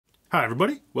Hi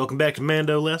everybody, welcome back to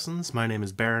Mando Lessons. My name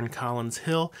is Baron Collins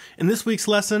Hill. In this week's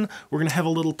lesson, we're going to have a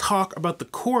little talk about the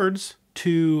chords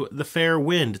to The Fair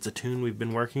Wind. It's a tune we've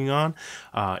been working on.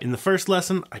 In the first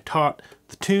lesson, I taught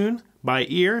the tune by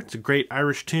ear. It's a great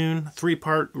Irish tune,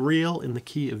 3-part reel in the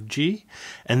key of G.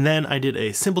 And then I did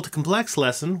a simple to complex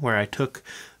lesson where I took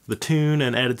the tune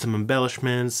and added some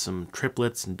embellishments, some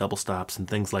triplets and double stops and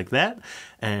things like that.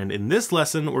 And in this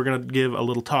lesson, we're going to give a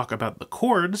little talk about the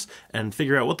chords and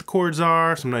figure out what the chords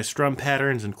are, some nice strum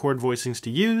patterns and chord voicings to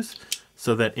use,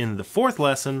 so that in the fourth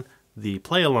lesson, the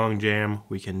play-along jam,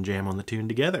 we can jam on the tune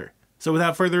together. So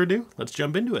without further ado, let's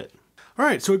jump into it. All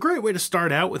right, so a great way to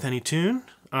start out with any tune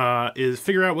is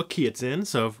figure out what key it's in.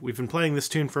 So if we've been playing this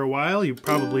tune for a while, you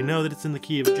probably know that it's in the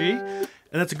key of G,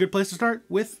 and that's a good place to start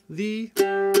with the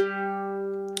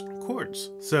chords.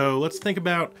 So let's think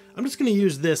about, I'm just going to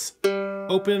use this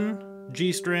open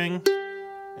G string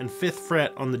and 5th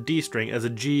fret on the D string as a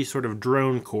G sort of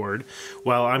drone chord,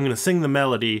 while I'm going to sing the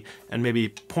melody and maybe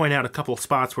point out a couple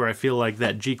spots where I feel like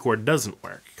that G chord doesn't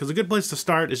work. Because a good place to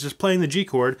start is just playing the G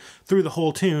chord through the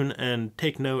whole tune and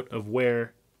take note of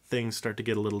where things start to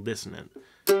get a little dissonant.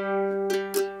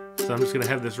 So I'm just going to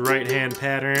have this right hand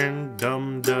pattern,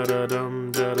 dum da da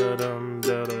dum da da dum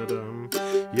da da dum,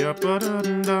 ya ba da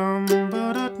dum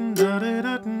ba da da da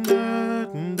da da da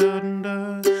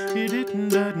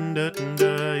da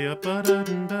da, ya ba da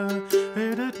da da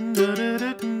da da,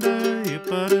 ya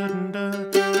ba da da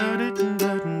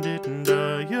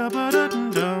da, ya ba da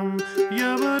dum,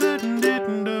 ya ba da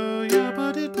da, ya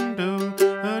ba da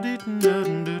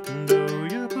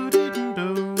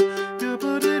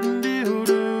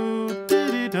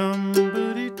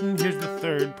here's the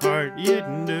third part.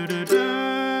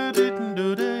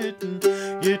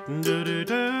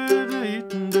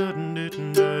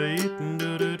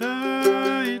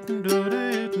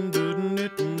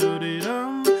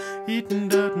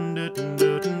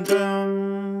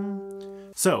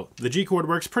 So, the G chord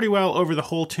works pretty well over the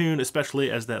whole tune, especially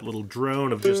as that little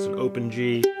drone of just an open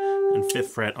G and 5th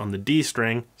fret on the D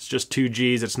string. It's just 2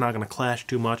 Gs, it's not going to clash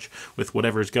too much with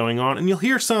whatever's going on. And you'll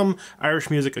hear some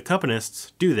Irish music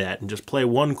accompanists do that and just play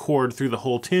one chord through the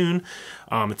whole tune.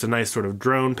 It's a nice sort of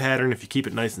drone pattern if you keep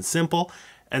it nice and simple.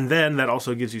 And then that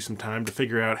also gives you some time to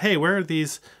figure out, hey, where are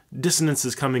these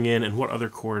dissonances coming in and what other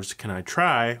chords can I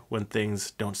try when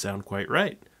things don't sound quite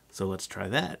right? So let's try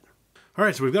that. All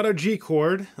right, so we've got our G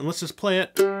chord, and let's just play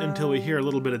it until we hear a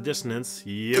little bit of dissonance. So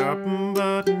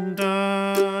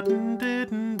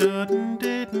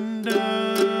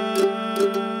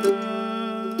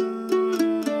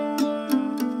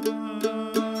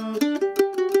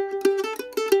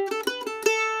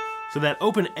that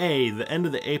open A, the end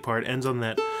of the A part ends on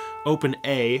that open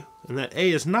A, and that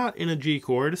A is not in a G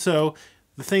chord. So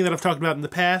the thing that I've talked about in the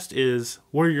past is,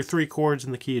 what are your 3 chords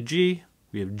in the key of G?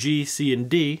 We have G, C, and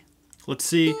D. Let's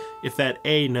see if that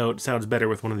A note sounds better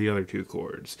with one of the other 2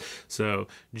 chords. So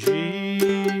G,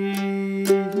 G,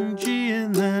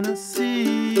 and then a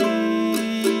C.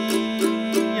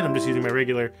 And I'm just using my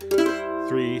regular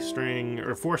 3-string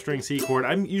or 4-string C chord.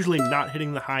 I'm usually not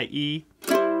hitting the high E.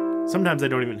 Sometimes I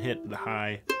don't even hit the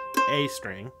high A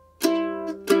string.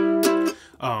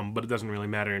 But it doesn't really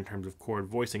matter in terms of chord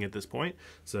voicing at this point.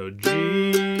 So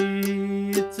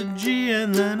G, it's a G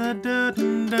and then a da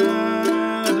da da.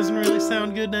 That doesn't really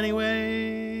sound good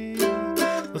anyway.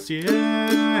 Let's see.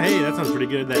 Hey, that sounds pretty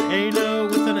good. That A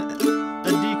note with a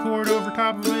D chord over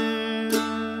top of it.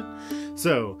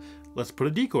 So let's put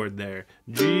a D chord there.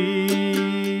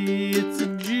 G, it's a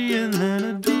G and then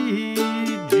a D.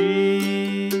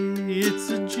 G, it's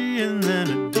a G and then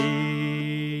a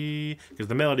D. Because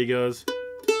the melody goes,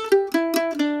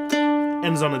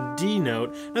 ends on a D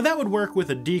note. Now that would work with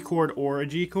a D chord or a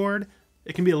G chord.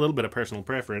 It can be a little bit of personal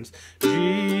preference.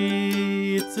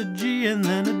 G, it's a G and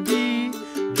then a D.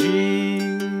 G,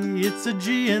 it's a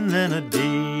G and then a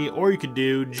D. Or you could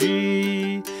do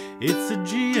G, it's a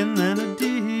G and then a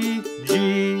D.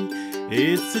 G,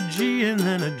 it's a G and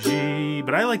then a G.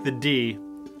 But I like the D,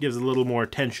 gives a little more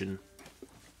tension.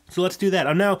 So let's do that.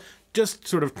 I'm now just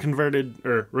sort of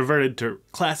reverted to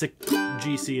classic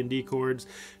G, C, and D chords.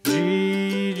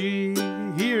 G, G,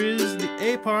 here is the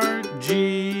A part.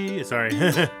 G, sorry.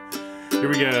 Here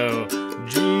we go.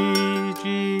 G,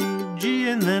 G, G,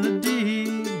 and then a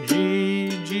D. G,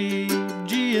 G,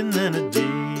 G, and then a D.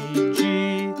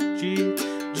 G, G,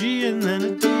 G, and then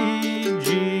a D.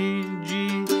 G,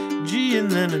 G, G, and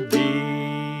then a D.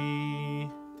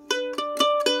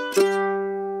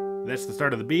 That's the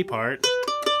start of the B part.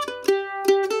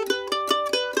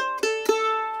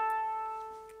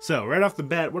 So right off the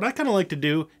bat, what I kind of like to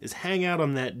do is hang out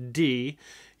on that D.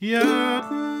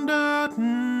 And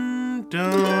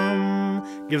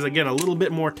dum. Gives again a little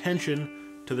bit more tension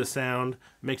to the sound.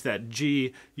 Makes that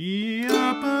G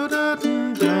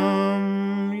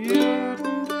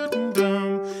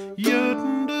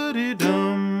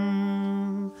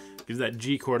gives that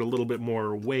G chord a little bit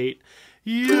more weight.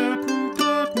 So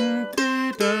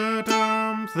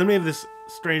then we have this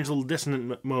strange little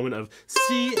dissonant moment of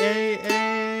C-A-A.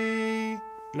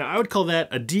 Now I would call that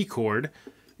a D chord.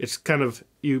 It's kind of,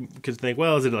 you could think,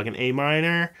 well, is it like an A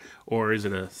minor or is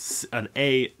it an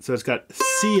A? So it's got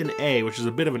C and A, which is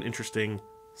a bit of an interesting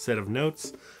set of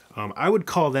notes. I would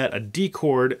call that a D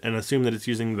chord and assume that it's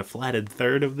using the flatted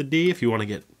third of the D if you want to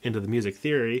get into the music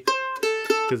theory.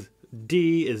 Because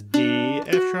D is D,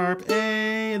 F sharp,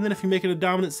 A, and then if you make it a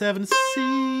dominant 7,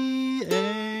 C,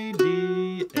 A,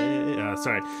 D, A,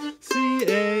 C,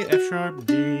 A, F sharp,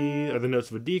 D are the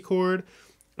notes of a D chord.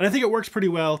 And I think it works pretty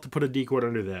well to put a D chord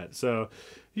under that. So,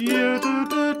 there's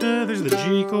the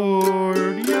G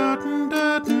chord.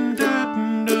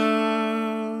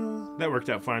 That worked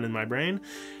out fine in my brain.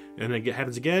 And then it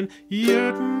happens again.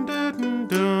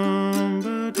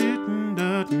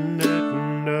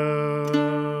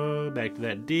 Back to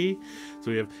that D.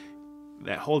 So we have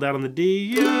that hold out on the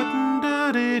D.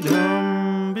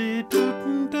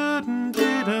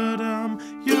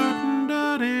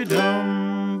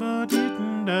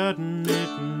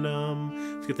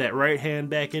 Let's get that right hand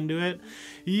back into it.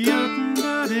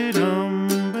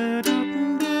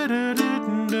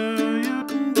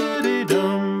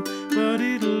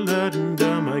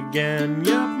 Again.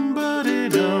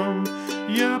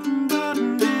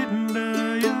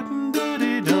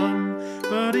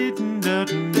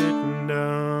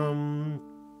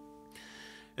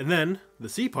 And then the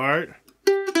C part.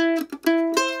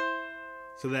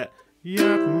 So that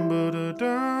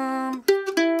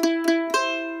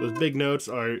those big notes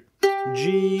are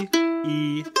G,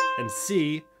 E, and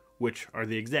C, which are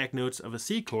the exact notes of a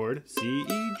C chord. C, E,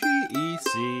 G, E,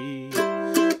 C.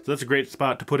 So that's a great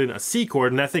spot to put in a C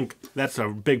chord, and I think that's a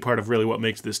big part of really what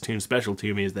makes this tune special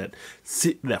to me is that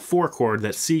that 4 chord,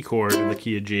 that C chord in the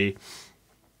key of G,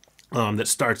 that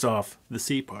starts off the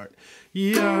C part.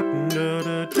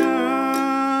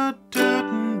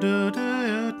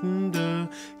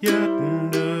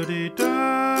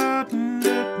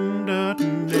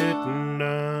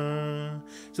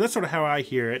 So that's sort of how I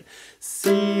hear it.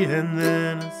 C and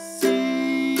then a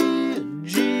C, a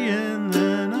G and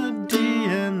then a D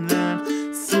and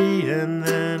then C and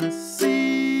then a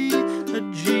C, a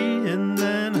G and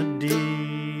then a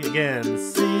D. Again,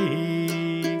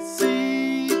 C,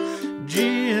 C,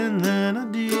 G and then a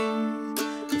D,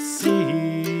 a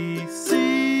C,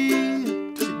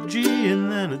 C, G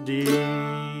and then a D.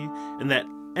 And that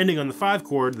ending on the 5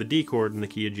 chord, the D chord in the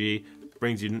key of G,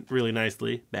 brings you really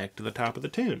nicely back to the top of the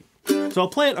tune. So I'll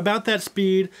play it about that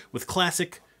speed with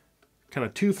classic kind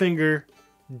of 2-finger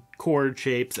chord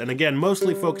shapes, and again,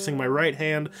 mostly focusing my right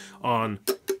hand on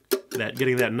that,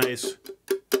 getting that nice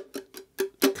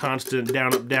constant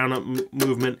down up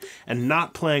movement, and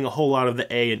not playing a whole lot of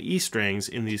the A and E strings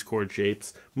in these chord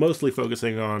shapes, mostly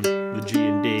focusing on the G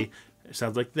and D. It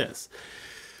sounds like this.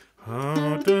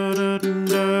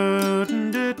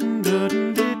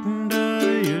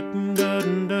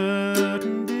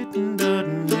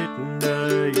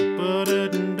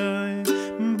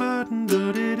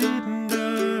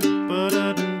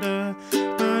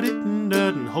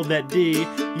 Hold that D.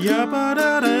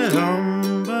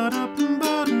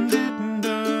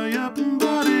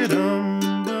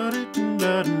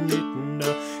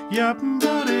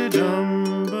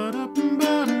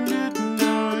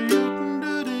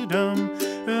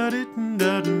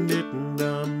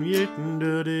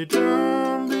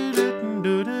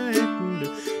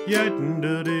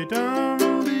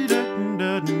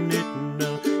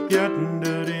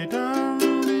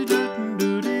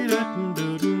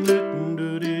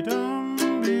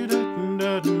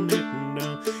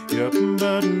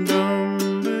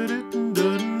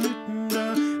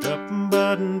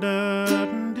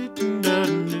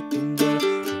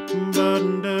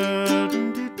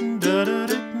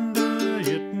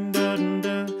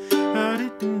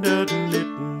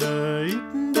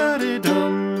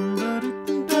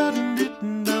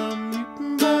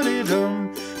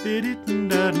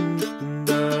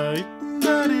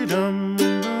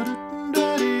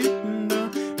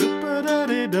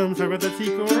 Sorry about that C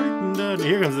chord.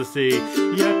 Here comes the C.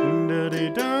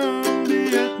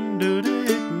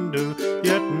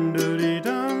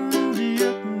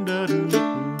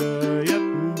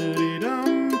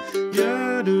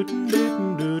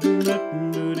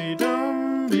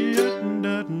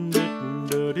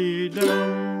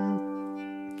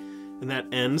 And that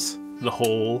ends the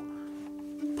whole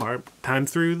part, time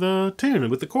through the tune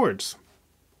with the chords.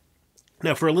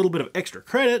 Now for a little bit of extra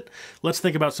credit, let's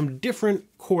think about some different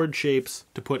chord shapes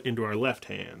to put into our left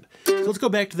hand. So let's go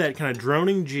back to that kind of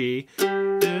droning G.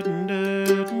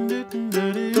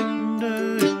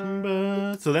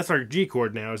 So that's our G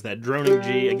chord now, is that droning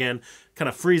G. Again, kind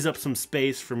of frees up some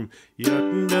space from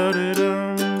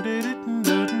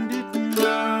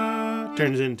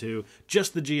turns into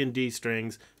just the G and D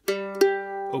strings,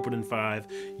 open in 5,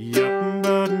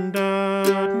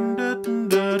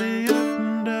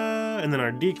 and then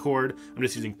our D chord, I'm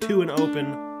just using 2 and open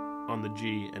on the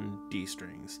G and D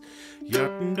strings.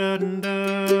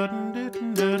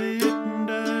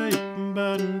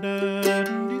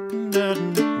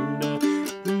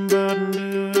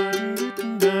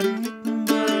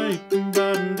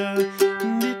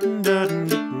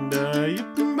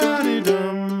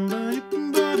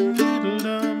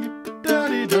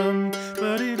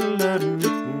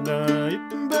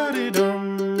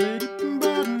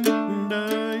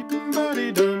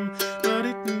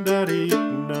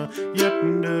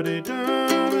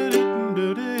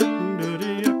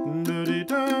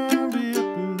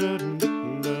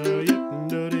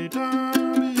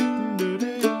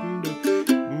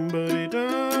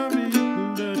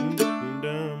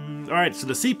 Alright, so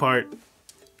the C part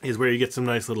is where you get some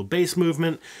nice little bass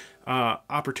movement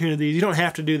opportunities. You don't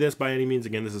have to do this by any means.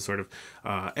 Again, this is sort of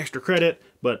extra credit,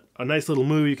 but a nice little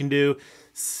move you can do.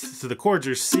 So the chords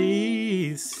are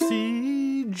C,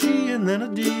 C, G, and then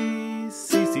a D.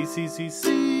 C, C, C, C,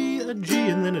 C, a G,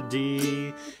 and then a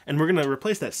D. And we're going to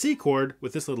replace that C chord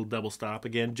with this little double stop.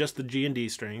 Again, just the G and D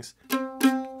strings.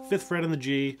 5th fret on the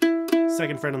G,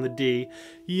 2nd fret on the D.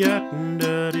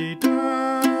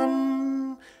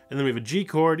 And then we have a G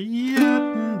chord,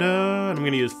 and I'm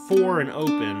going to use 4 and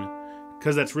open,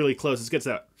 because that's really close. It gets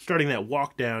that, starting that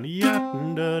walk down,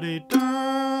 and then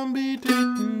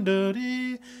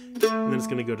it's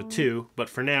going to go to 2, but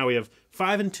for now we have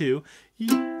 5 and 2, 4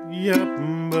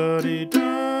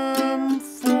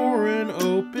 and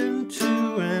open,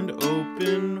 2 and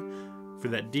open, for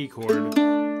that D chord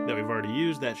that we've already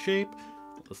used, that shape.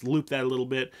 Let's loop that a little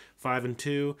bit. 5 and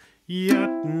 2, 4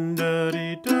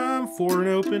 and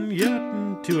open,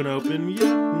 2 and open,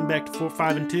 back to 4,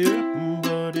 5 and 2,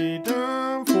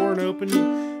 4 and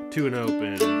open, 2 and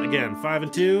open. Again, 5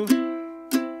 and 2,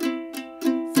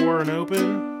 4 and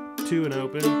open, 2 and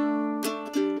open,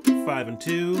 5 and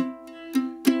 2,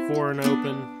 4 and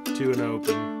open, 2 and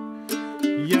open.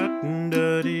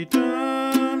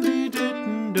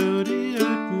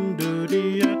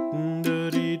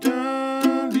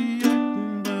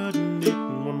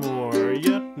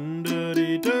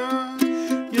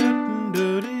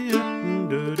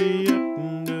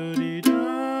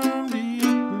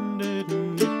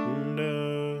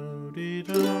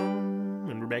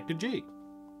 Back to G.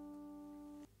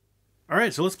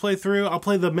 Alright, so let's play through. I'll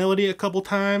play the melody a couple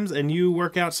times and you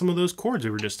work out some of those chords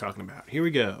we were just talking about. Here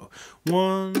we go.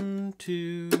 1,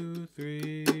 2,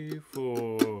 3,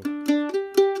 4.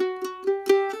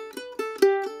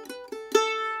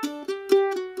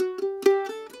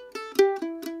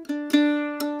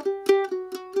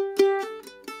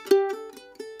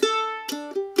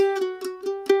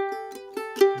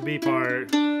 B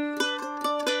part.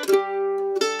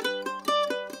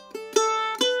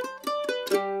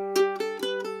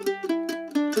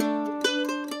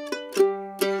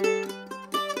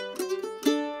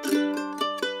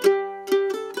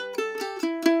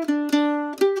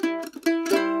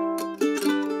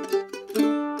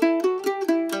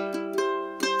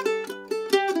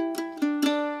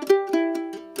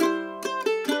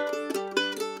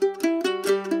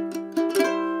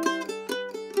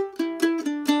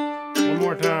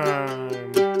 More time.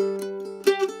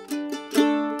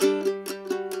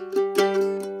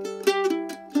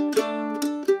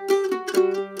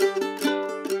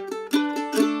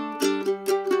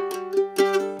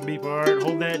 B part,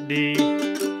 hold that D.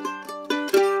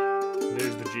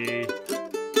 There's the G.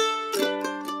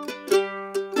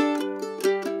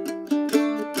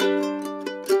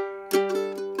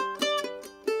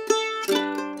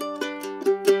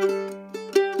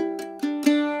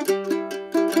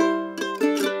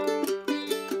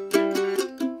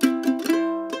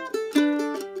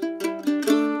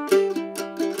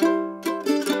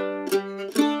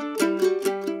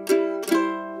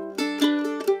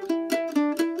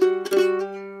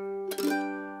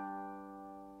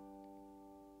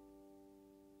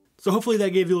 So hopefully that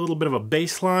gave you a little bit of a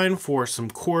baseline for some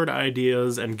chord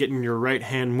ideas and getting your right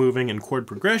hand moving and chord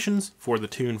progressions for the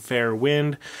tune Fair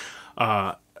Wind.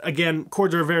 Again,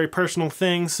 chords are a very personal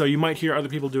thing, so you might hear other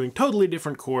people doing totally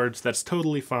different chords. That's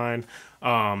totally fine.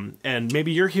 And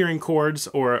maybe you're hearing chords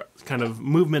or kind of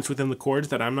movements within the chords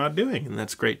that I'm not doing, and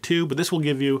that's great too. But this will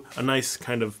give you a nice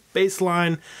kind of bass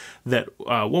line that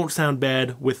won't sound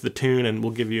bad with the tune, and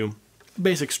will give you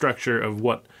basic structure of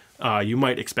what you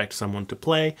might expect someone to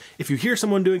play. If you hear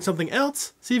someone doing something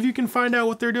else, see if you can find out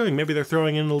what they're doing. Maybe they're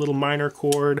throwing in a little minor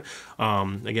chord.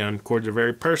 Again, chords are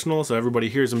very personal, so everybody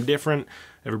hears them different.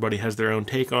 Everybody has their own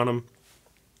take on them.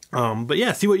 But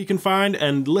yeah, see what you can find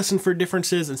and listen for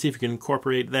differences and see if you can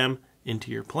incorporate them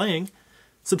into your playing.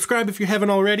 Subscribe if you haven't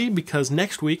already, because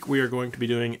next week we are going to be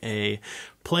doing a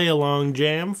play-along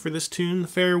jam for this tune, The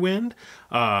Fair Wind.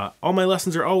 All my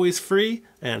lessons are always free,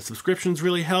 and subscriptions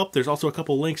really help. There's also a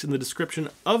couple links in the description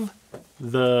of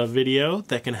the video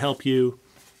that can help you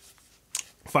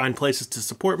find places to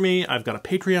support me. I've got a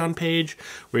Patreon page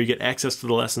where you get access to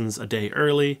the lessons a day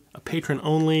early, a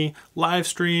patron-only live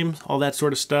stream, all that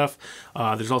sort of stuff.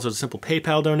 There's also a simple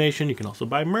PayPal donation. You can also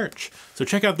buy merch. So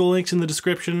check out the links in the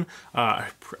description. I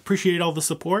appreciate all the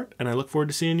support, and I look forward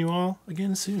to seeing you all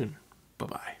again soon.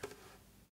 Bye-bye.